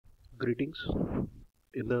Greetings.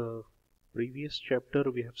 In the previous chapter,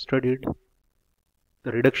 we have studied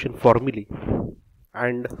the reduction formulae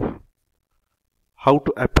and how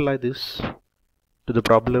to apply this to the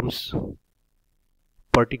problems,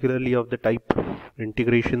 particularly of the type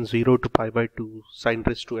integration 0 to pi by 2 sin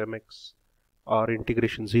raised to mx, or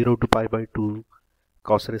integration 0 to pi by 2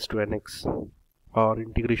 cos raised to nx, or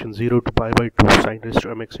integration 0 to pi by 2 sin raised to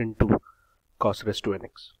mx into cos raised to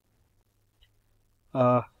nx.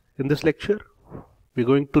 In this lecture, we're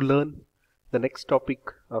going to learn the next topic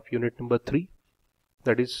of unit number 3,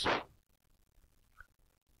 that is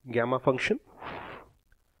gamma function.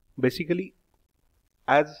 Basically,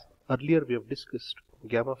 as earlier we have discussed,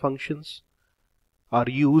 gamma functions are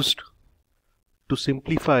used to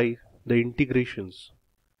simplify the integrations,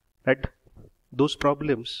 that those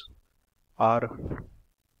problems cannot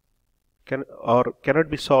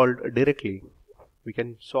be solved directly. We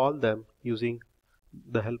can solve them using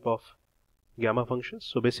the help of gamma functions.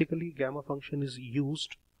 So basically, gamma function is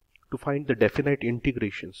used to find the definite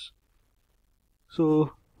integrations.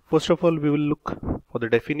 So first of all, we will look for the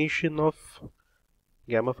definition of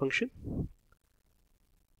gamma function.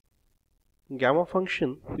 Gamma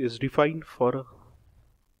function is defined for a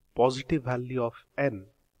positive value of n.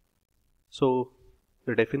 So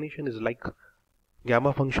the definition is like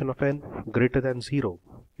gamma function of n greater than 0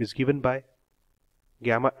 is given by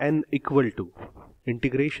gamma n equal to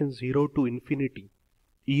integration 0 to infinity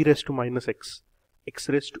e raised to minus x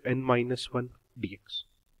raised to n minus 1 dx.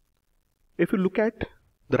 If you look at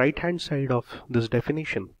the right hand side of this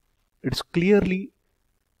definition, it's clearly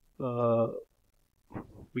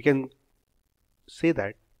we can say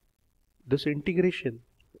that this integration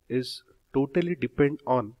is totally depend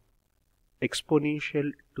on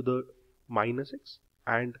exponential to the minus x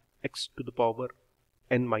and x to the power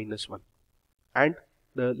n minus 1, and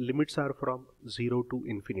the limits are from 0 to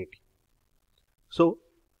infinity. So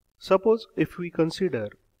suppose if we consider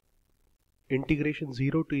integration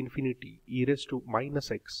 0 to infinity e raised to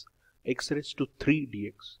minus x raised to 3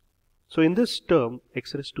 dx. So in this term,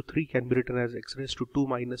 x raised to 3 can be written as x raised to 2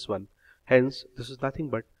 minus 1. Hence, this is nothing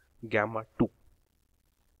but gamma 2.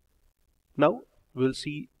 Now, we'll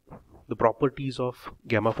see the properties of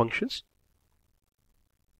gamma functions.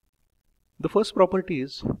 The first property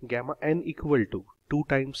is gamma n equal to 2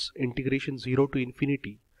 times integration 0 to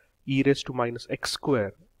infinity e raised to minus x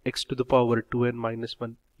square x to the power 2n minus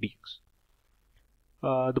 1 dx.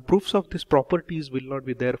 The proofs of these properties will not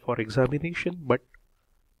be there for examination, but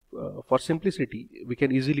for simplicity, we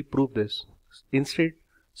can easily prove this. Instead,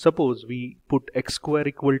 suppose we put x square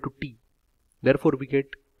equal to t. Therefore, we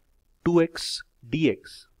get 2x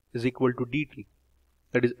dx is equal to dt.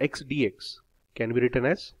 That is, x dx can be written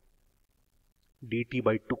as dt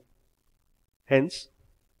by 2. Hence,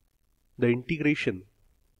 the integration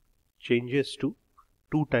changes to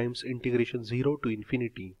 2 times integration 0 to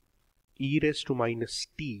infinity e raised to minus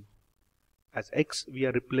t. As x, we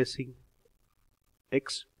are replacing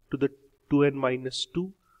x to the 2n minus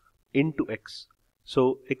 2 into x.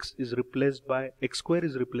 So x is replaced by x square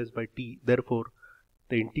is replaced by t. Therefore,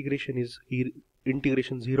 the integration is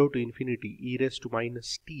integration 0 to infinity e raised to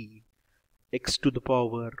minus t x to the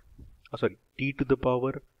power t to the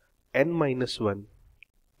power n minus 1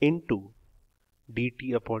 into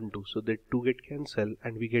dt upon 2. So that 2 get cancelled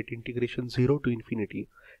and we get integration 0 to infinity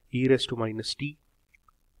e raised to minus t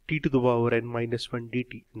to the power n minus 1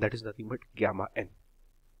 dt, and that is nothing but gamma n.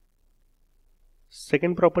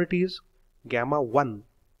 Second property is gamma 1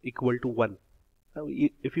 equal to 1. Now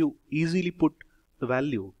if you easily put the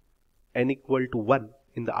value n equal to 1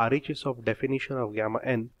 in the RHS of definition of gamma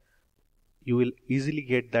n, you will easily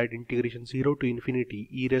get that integration 0 to infinity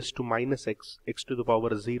e raised to minus x to the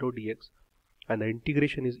power 0 dx, and the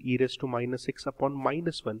integration is e raised to minus x upon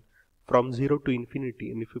minus 1 from 0 to infinity,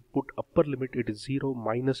 and if you put upper limit it is 0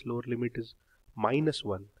 minus lower limit is minus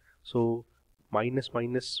 1. So minus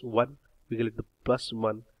 1 we get the plus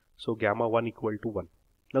 1. So gamma 1 equal to 1.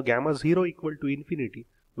 Now gamma 0 equal to infinity,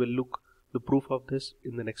 we'll look the proof of this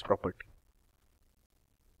in the next property.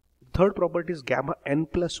 Third property is gamma n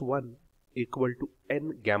plus 1 equal to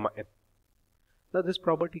n gamma n. Now this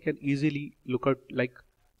property can easily look at, like,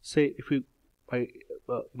 say if you in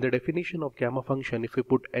the definition of gamma function, if we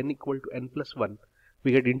put n equal to n plus 1,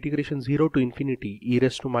 we get integration 0 to infinity e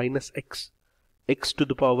raised to minus x to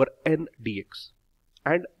the power n dx.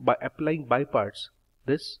 And by applying by parts,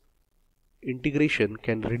 this integration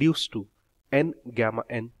can reduce to n gamma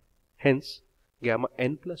n. Hence, gamma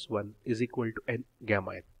n plus 1 is equal to n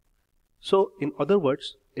gamma n. So in other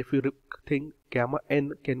words, if you think gamma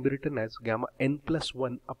n can be written as gamma n plus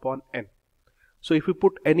 1 upon n. So if we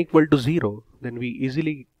put n equal to 0, then we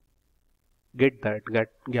easily get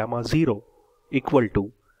gamma 0 equal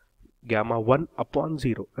to gamma 1 upon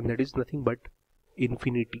 0, and that is nothing but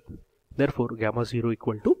infinity. Therefore gamma 0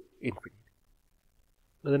 equal to infinity.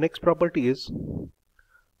 Now the next property is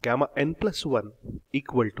gamma n plus 1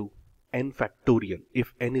 equal to n factorial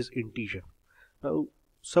if n is integer. Now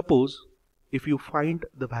suppose if you find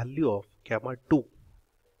the value of gamma 2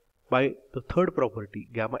 by the third property,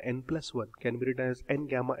 gamma n plus 1 can be written as n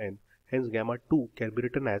gamma n, hence gamma 2 can be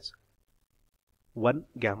written as 1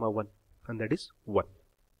 gamma 1, and that is 1.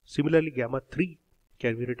 Similarly, gamma 3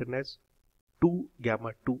 can be written as 2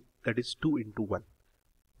 gamma 2, that is 2 into 1.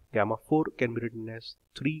 Gamma 4 can be written as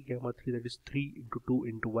 3 gamma 3, that is 3 into 2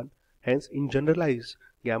 into 1. Hence, in generalized,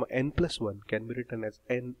 gamma n plus 1 can be written as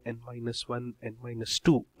n minus 1, n minus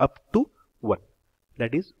 2 up to 1.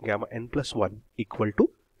 That is gamma n plus 1 equal to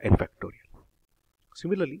n factorial.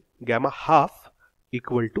 Similarly, gamma half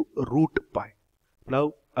equal to root pi.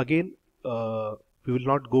 Now again, we will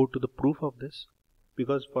not go to the proof of this,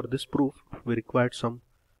 because for this proof we required some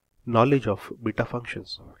knowledge of beta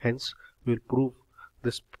functions. Hence we will prove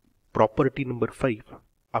this property number 5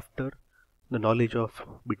 after the knowledge of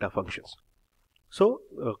beta functions. So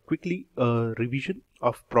quickly revision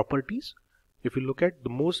of properties. If you look at the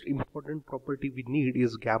most important property we need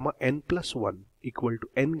is gamma n plus 1 equal to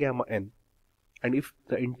n gamma n, and if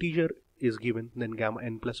the integer is given, then gamma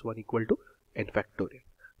n plus 1 equal to n factorial.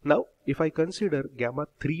 Now if I consider gamma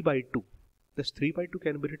 3 by 2, this 3 by 2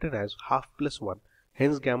 can be written as half plus 1,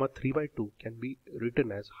 hence gamma 3 by 2 can be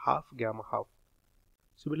written as half gamma half.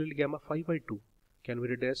 Similarly, gamma 5 by 2 can be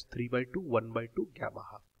written as 3 by 2, 1 by 2 gamma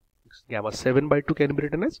half. Gamma 7 by 2 can be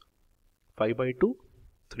written as 5 by 2,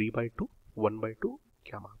 3 by 2, 1 by 2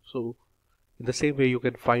 gamma. So in the same way you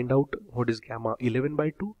can find out what is gamma 11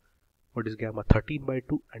 by 2, what is gamma 13 by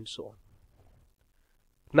 2, and so on.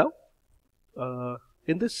 Now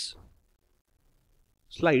in this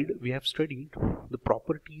slide we have studied the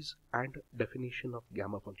properties and definition of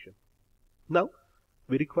gamma function. Now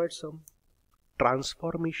we require some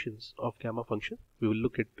transformations of gamma function. We will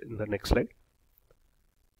look at in the next slide.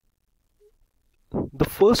 The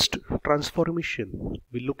first transformation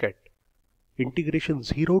we look at integration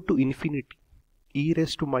 0 to infinity e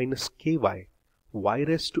raised to minus ky y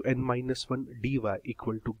raised to n minus 1 dy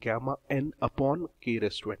equal to gamma n upon k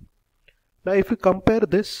raised to n. Now if you compare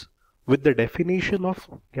this with the definition of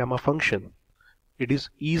gamma function, it is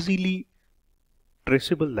easily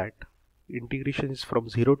traceable that integration is from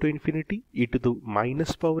 0 to infinity, e to the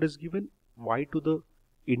minus power is given, y to the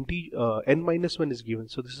n minus 1 is given.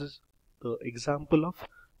 So this is the example of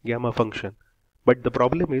gamma function. But the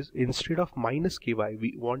problem is, instead of minus ky,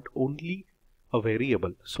 we want only a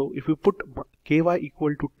variable. So if we put ky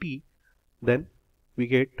equal to t, then we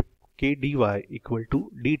get k dy equal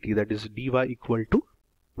to dt, that is dy equal to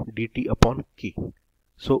dt upon k.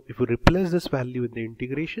 So if we replace this value in the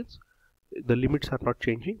integrations, the limits are not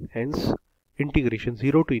changing, hence integration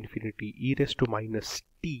 0 to infinity e raised to minus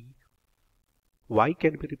t, y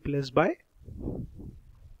can be replaced by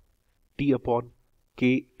t upon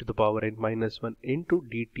k to the power n minus 1 into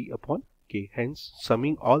dt upon k. Hence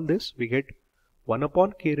summing all this we get 1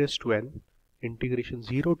 upon k raised to n integration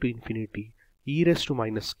 0 to infinity e raised to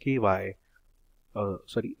minus ky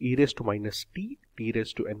e raised to minus t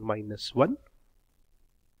raised to n minus 1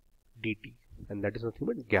 dt, and that is nothing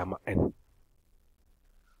but gamma n.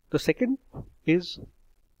 The second is,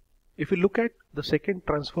 if you look at the second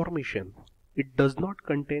transformation, it does not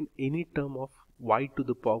contain any term of y to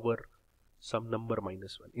the power some number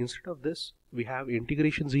minus 1. Instead of this, we have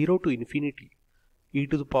integration 0 to infinity e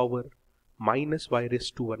to the power minus y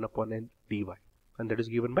raised to 1 upon n dy, and that is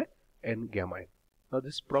given by n gamma n. Now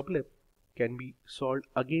this problem can be solved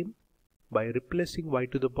again by replacing y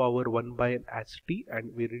to the power 1 by n as t,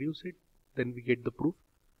 and we reduce it, then we get the proof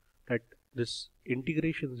that this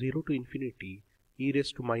integration 0 to infinity e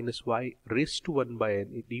raised to minus y raised to 1 by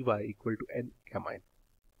n dy equal to n gamma n.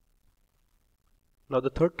 Now the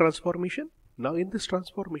third transformation. Now in this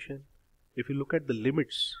transformation, if you look at the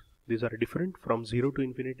limits, these are different from 0 to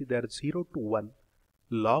infinity. They are 0 to 1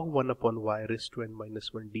 log 1 upon y raised to n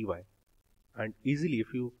minus 1 dy, and easily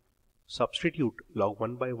if you substitute log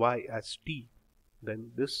 1 by y as t,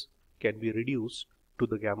 then this can be reduced to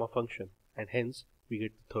the gamma function, and hence we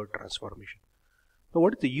get the third transformation. Now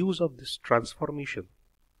what is the use of this transformation?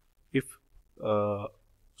 If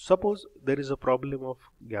suppose there is a problem of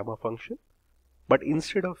gamma function, but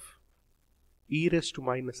instead of e raised to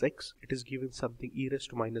minus x, it is given something e raised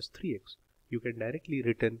to minus 3x, you can directly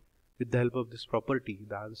written with the help of this property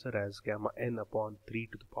the answer as gamma n upon 3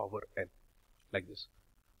 to the power n, like this.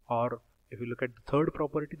 Or if you look at the third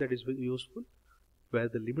property that is very useful, where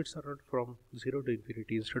the limits are not from 0 to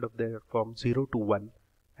infinity, instead of they're from 0 to 1,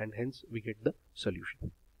 and hence we get the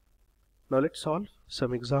solution. Now let's solve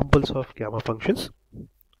some examples of gamma functions.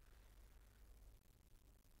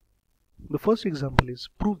 The first example is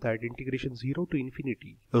prove that integration 0 to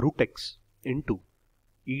infinity root x into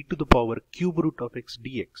e to the power cube root of x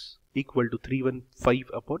dx equal to 315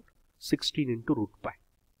 upon 16 into root pi.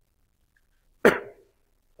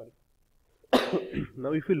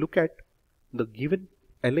 Now if we look at the given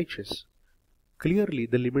LHS, clearly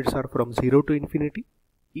the limits are from 0 to infinity,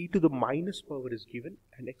 e to the minus power is given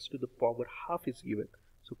and x to the power half is given.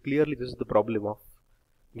 So clearly this is the problem of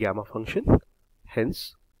gamma function.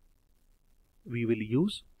 Hence we will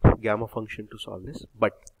use gamma function to solve this.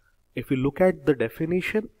 But if you look at the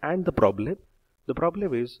definition and the problem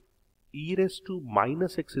is e raised to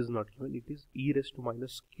minus x is not given, it is e raised to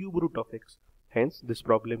minus cube root of x. Hence this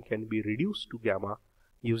problem can be reduced to gamma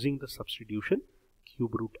using the substitution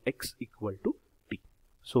cube root x equal to t.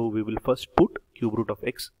 So we will first put cube root of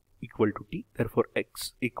x equal to t, therefore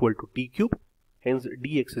x equal to t cube, hence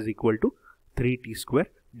dx is equal to 3t square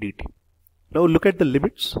dt. Now look at the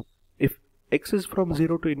limits. If x is from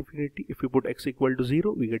 0 to infinity, if we put x equal to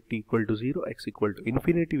 0, we get t equal to 0, x equal to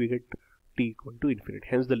infinity, we get t equal to infinity.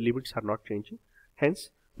 Hence the limits are not changing.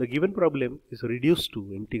 Hence the given problem is reduced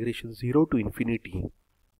to integration 0 to infinity.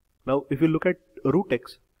 Now if you look at root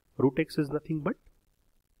x is nothing but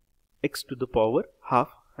x to the power half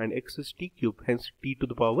and x is t cube, hence t to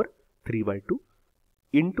the power 3 by 2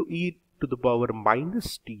 into e to the power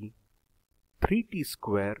minus t 3t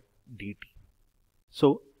square dt.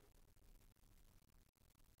 So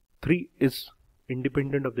 3 is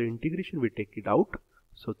independent of the integration, we take it out.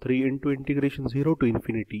 So 3 into integration 0 to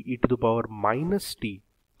infinity e to the power minus t.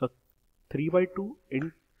 3 by 2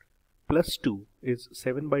 in plus 2 is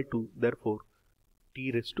 7 by 2, therefore t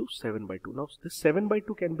raised to 7 by 2. Now this 7 by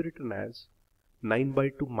 2 can be written as 9 by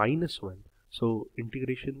 2 minus 1. So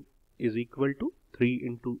integration is equal to 3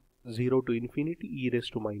 into 0 to infinity e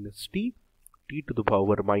raised to minus t to the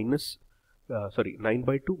power minus 9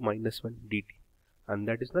 by 2 minus 1 dt. And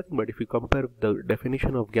that is nothing but, if you compare the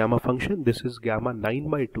definition of gamma function, this is gamma 9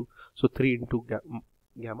 by 2. So 3 into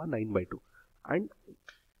gamma 9 by 2. And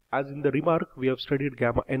as in the remark, we have studied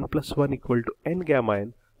gamma n plus 1 equal to n gamma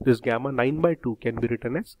n. This gamma 9 by 2 can be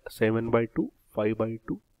written as 7 by 2, 5 by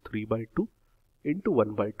 2, 3 by 2 into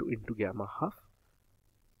 1 by 2 into gamma half.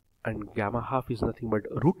 And gamma half is nothing but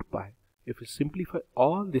root pi. If we simplify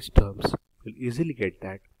all these terms, we'll easily get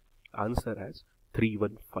that answer as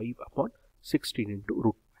 315 upon 16 into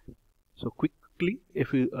root pi. So quickly,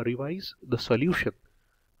 if we revise the solution,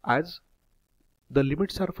 as the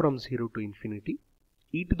limits are from 0 to infinity,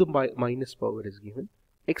 e to the minus power is given,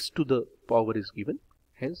 x to the power is given,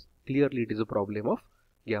 hence clearly it is a problem of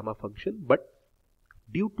gamma function. But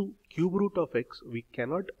due to cube root of x, we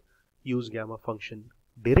cannot use gamma function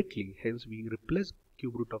directly, hence we replace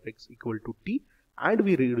cube root of x equal to t and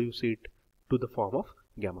we reduce it to the form of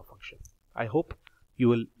gamma function. I hope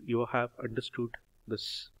you have understood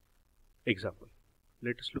this example.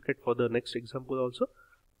 Let us look at for the next example also.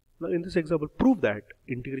 Now in this example, prove that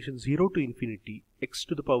integration 0 to infinity x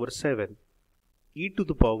to the power 7 e to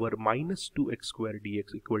the power minus 2x square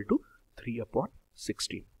dx equal to 3 upon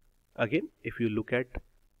 16. Again, if you look at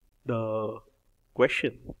the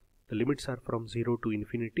question, the limits are from 0 to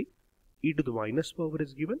infinity, e to the minus power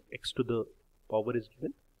is given, x to the power is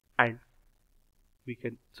given, and we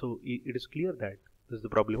can, so it is clear that this is the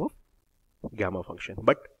problem of gamma function.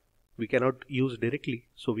 But we cannot use directly,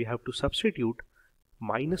 so we have to substitute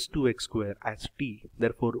minus 2x square as t,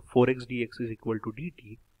 therefore 4x dx is equal to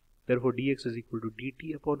dt, therefore dx is equal to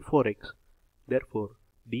dt upon 4x, therefore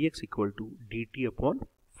dx equal to dt upon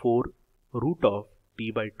 4 root of t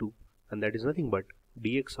by 2, and that is nothing but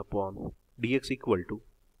dx equal to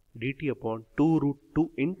dt upon 2 root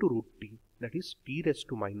 2 into root t, that is t raised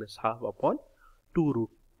to minus half upon 2 root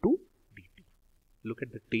 2 dt. Look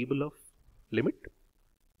at the table of limit.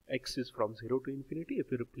 X is from 0 to infinity.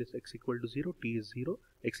 If you replace x equal to 0, t is 0,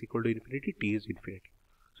 x equal to infinity, t is infinity.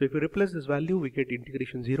 So if you replace this value, we get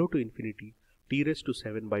integration 0 to infinity t raised to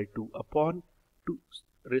 7 by 2 upon 2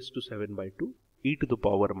 raised to 7 by 2 e to the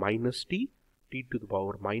power minus t to the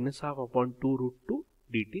power minus half upon 2 root 2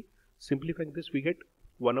 dt. Simplifying this, we get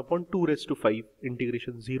 1 upon 2 raised to 5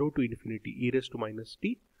 integration 0 to infinity e raised to minus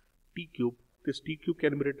t cube. This t cube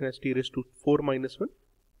can be written as t raised to 4 minus 1.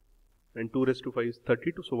 And 2 raised to 5 is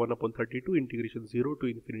 32, so 1 upon 32 integration 0 to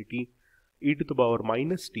infinity e to the power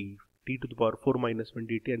minus t to the power 4 minus 1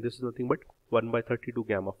 dt, and this is nothing but 1 by 32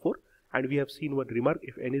 gamma 4. And we have seen one remark,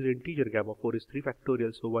 if n is integer, gamma 4 is 3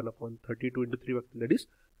 factorial, so 1 upon 32 into 3 factorial, that is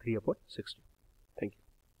 3 upon 16.